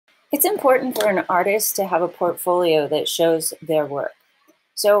It's important for an artist to have a portfolio that shows their work.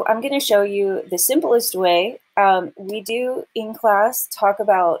 So I'm going to show you the simplest way. We do in class talk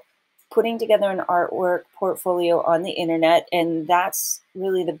about putting together an artwork portfolio on the internet, and that's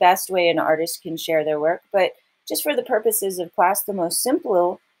really the best way an artist can share their work. But just for the purposes of class, the most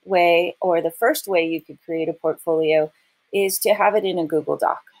simple way, or the first way you could create a portfolio, is to have it in a Google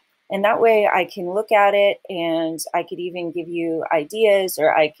Doc. And that way I can look at it and I could even give you ideas,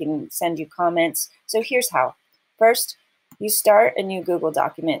 or I can send you comments. So here's how. First, you start a new Google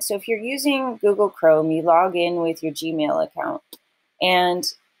document. So if you're using Google Chrome, you log in with your Gmail account, and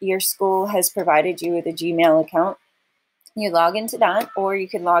your school has provided you with a Gmail account. You log into that, or you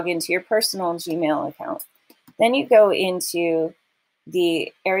can log into your personal Gmail account. Then you go into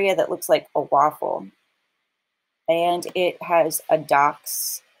the area that looks like a waffle, and it has a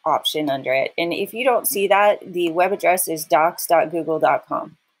docs option under it. And if you don't see that, the web address is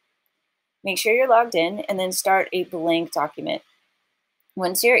docs.google.com. Make sure you're logged in and then start a blank document.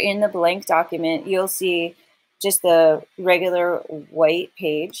 Once you're in the blank document, you'll see just the regular white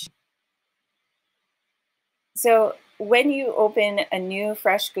page. So when you open a new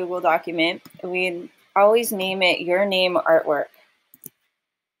fresh Google document, we always name it Your Name Artwork.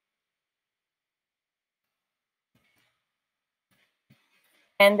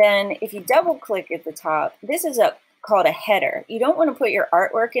 And then if you double click at the top, this is called a header. You don't want to put your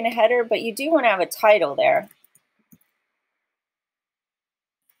artwork in a header, but you do want to have a title there.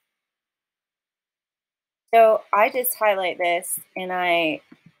 So I just highlight this and I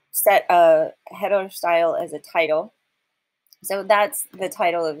set a header style as a title. So that's the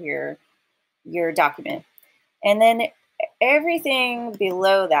title of your document. And then everything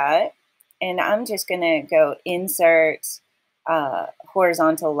below that, and I'm just going to go insert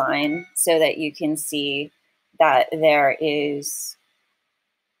horizontal line so that you can see that there is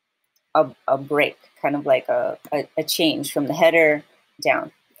a break, kind of like a change from the header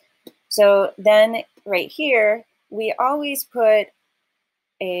down. So then right here, we always put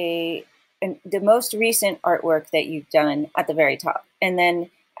the most recent artwork that you've done at the very top. And then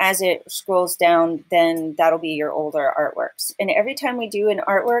as it scrolls down, then that'll be your older artworks. And every time we do an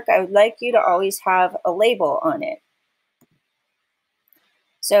artwork, I would like you to always have a label on it.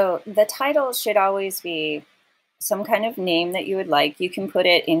 So the title should always be some kind of name that you would like. You can put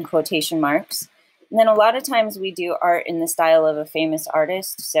it in quotation marks. And then a lot of times we do art in the style of a famous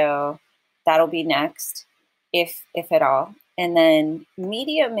artist, so that'll be next, if at all. And then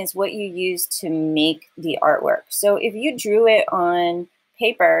medium is what you use to make the artwork. So if you drew it on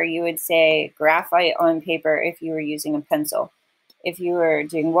paper, you would say graphite on paper if you were using a pencil. If you were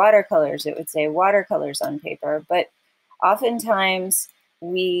doing watercolors, it would say watercolors on paper. But oftentimes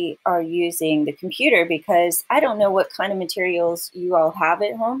we are using the computer because I don't know what kind of materials you all have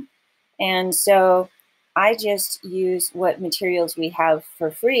at home. And so I just use what materials we have for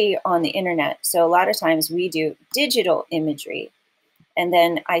free on the internet. So a lot of times we do digital imagery, and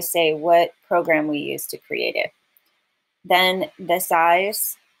then I say what program we use to create it. Then the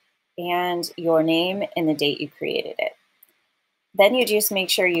size and your name and the date you created it. Then you just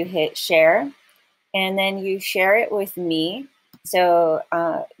make sure you hit share, and then you share it with me. So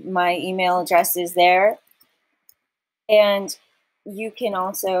my email address is there. And you can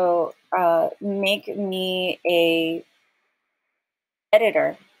also make me a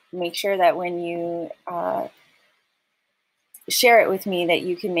editor. Make sure that when you share it with me that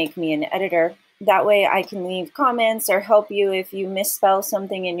you can make me an editor. That way I can leave comments or help you if you misspell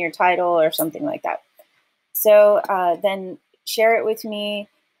something in your title or something like that. So then share it with me,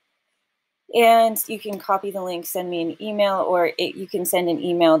 and you can copy the link, send me an email, or you can send an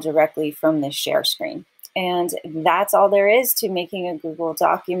email directly from the share screen. And that's all there is to making a Google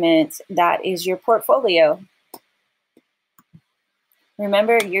document. That is your portfolio.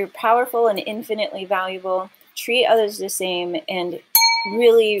 Remember, you're powerful and infinitely valuable. Treat others the same, and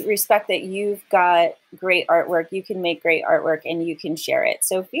really respect that you've got great artwork. You can make great artwork and you can share it.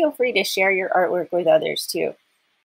 So feel free to share your artwork with others too.